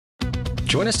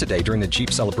Join us today during the Jeep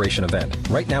Celebration event.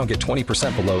 Right now, get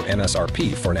 20% below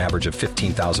MSRP for an average of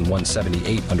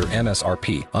 $15,178 under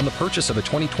MSRP on the purchase of a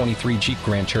 2023 Jeep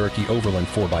Grand Cherokee Overland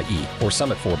 4xE or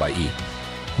Summit 4xE.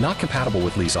 Not compatible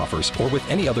with lease offers or with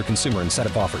any other consumer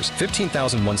incentive offers.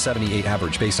 $15,178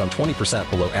 average based on 20%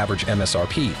 below average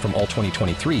MSRP from all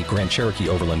 2023 Grand Cherokee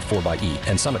Overland 4xE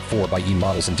and Summit 4xE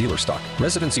models in dealer stock.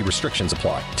 Residency restrictions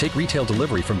apply. Take retail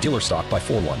delivery from dealer stock by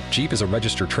 4/1. Jeep is a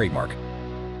registered trademark.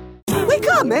 Wake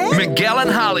up, man! Miguel and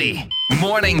Holly.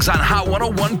 Mornings on Hot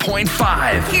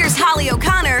 101.5. Here's Holly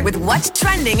O'Connor with what's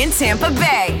trending in Tampa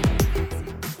Bay.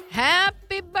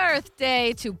 Happy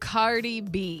birthday to Cardi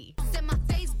B.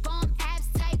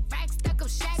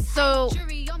 So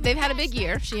they've had a big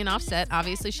year, she and Offset.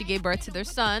 Obviously, she gave birth to their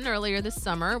son earlier this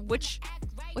summer, which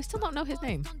we still don't know his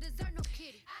name.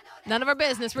 None of our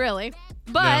business, really.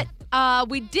 But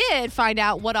we did find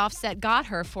out what Offset got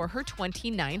her for her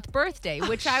 29th birthday,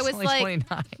 which I was only like,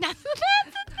 29. That's the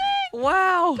thing.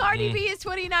 Wow. Cardi B is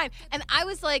 29. And I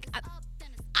was like,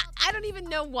 I don't even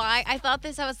know why I thought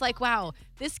this. I was like, wow,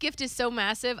 this gift is so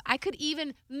massive. I could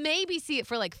even maybe see it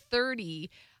for like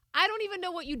 30. I don't even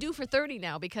know what you do for 30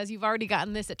 now because you've already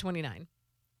gotten this at 29.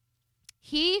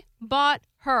 He bought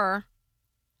her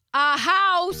a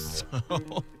house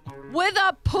with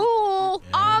a pool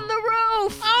on the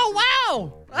roof. Oh,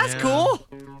 wow. That's cool.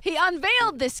 He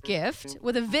unveiled this gift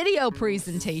with a video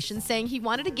presentation saying he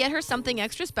wanted to get her something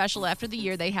extra special after the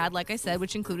year they had, like I said,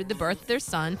 which included the birth of their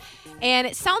son. And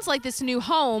it sounds like this new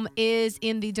home is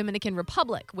in the Dominican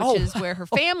Republic, which is where her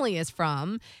family is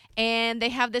from. And they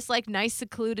have this like nice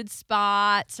secluded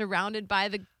spot surrounded by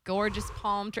the gorgeous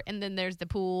palm tree. And then there's the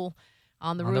pool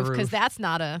on the roof because that's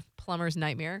not a plumber's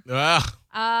nightmare. So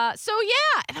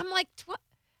yeah. And I'm like,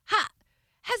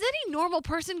 has any normal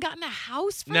person gotten a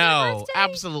house for their No, birthday?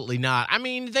 absolutely not. I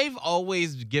mean, they've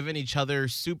always given each other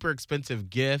super expensive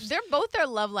gifts. Both their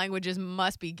love languages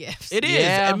must be gifts. It is.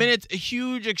 Yeah. I mean, it's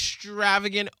huge,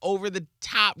 extravagant,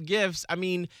 over-the-top gifts. I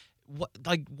mean,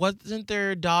 wasn't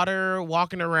their daughter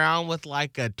walking around with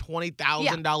like a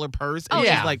 $20,000 purse? And Oh,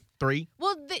 she's like 3?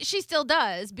 Well, she still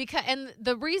does and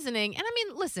the reasoning, and I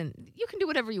mean, listen, you can do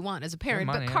whatever you want as a parent,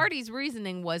 money, but yeah. Cardi's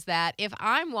reasoning was that if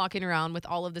I'm walking around with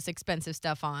all of this expensive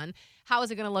stuff on, how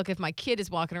is it going to look if my kid is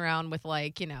walking around with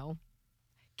like,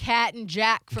 Cat and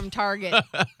Jack from Target,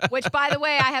 which by the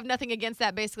way, I have nothing against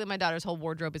that. Basically, my daughter's whole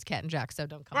wardrobe is Cat and Jack, so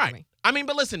don't come for me. I mean,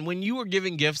 but listen, when you were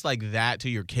giving gifts like that to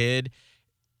your kid,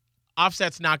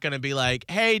 Offset's not going to be like,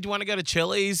 hey, do you want to go to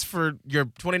Chili's for your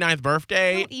 29th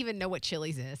birthday? I don't even know what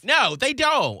Chili's is. No, they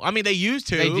don't. I mean, they used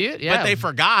to. They do, yeah. But they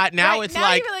forgot. Now it's now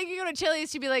like. even like you go to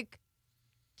Chili's, you'd be like,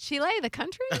 Chile, the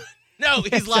country? No,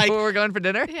 he's like. So we're going for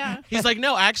dinner? Yeah. He's like,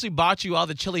 no, I actually bought you all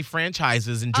the chili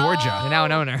franchises in Georgia. You're now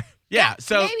an owner. Yeah,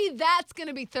 so. Maybe that's going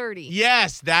to be 30.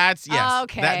 Yes.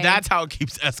 Okay. That's how it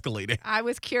keeps escalating. I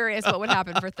was curious what would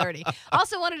happen for 30.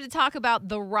 Also wanted to talk about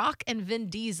The Rock and Vin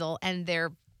Diesel and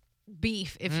their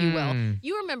beef, if you will.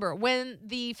 You remember when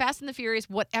the Fast and the Furious,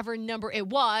 whatever number it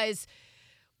was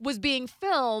being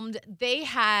filmed, they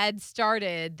had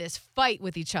started this fight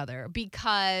with each other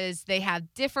because they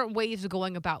have different ways of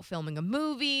going about filming a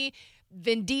movie.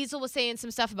 Vin Diesel was saying some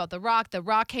stuff about The Rock. The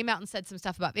Rock came out and said some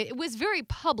stuff about it. It was very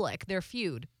public, their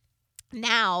feud.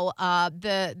 Now,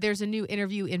 there's a new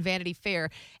interview in Vanity Fair,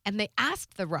 and they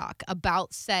asked The Rock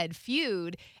about said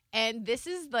feud, and this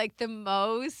is like the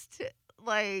most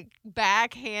like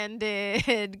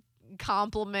backhanded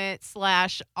compliment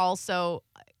 / also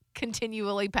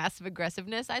continually passive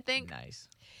aggressiveness, I think. Nice.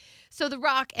 So The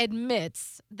Rock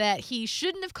admits that he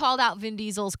shouldn't have called out Vin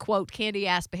Diesel's, quote, candy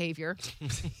ass behavior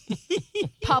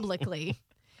publicly.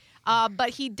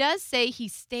 But he does say he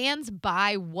stands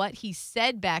by what he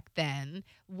said back then,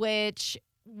 which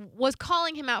was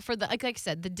calling him out for like I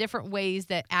said, the different ways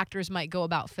that actors might go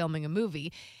about filming a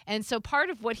movie. And so part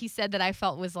of what he said that I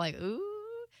felt was like, ooh,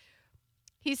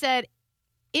 he said,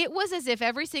 it was as if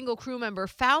every single crew member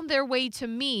found their way to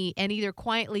me and either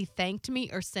quietly thanked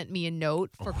me or sent me a note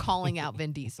for calling out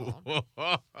Vin Diesel.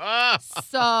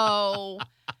 So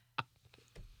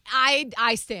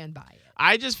I stand by it.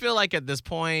 I just feel like at this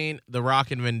point, The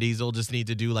Rock and Vin Diesel just need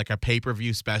to do like a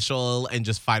pay-per-view special and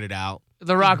just fight it out.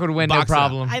 The Rock would win, no Box it out.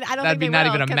 problem. I don't That'd think be they not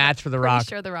will, even a 'cause match for The I'm Rock. pretty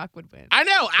sure The Rock would win. I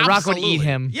know, The Rock would absolutely. eat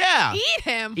him. Yeah. Eat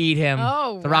him? Eat him.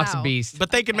 Oh, The Rock's a wow. beast. But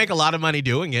they can make a lot of money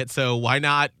doing it, so why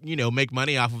not, make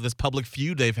money off of this public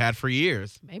feud they've had for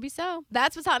years? Maybe so.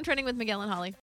 That's what's hot and trending with Miguel and Holly.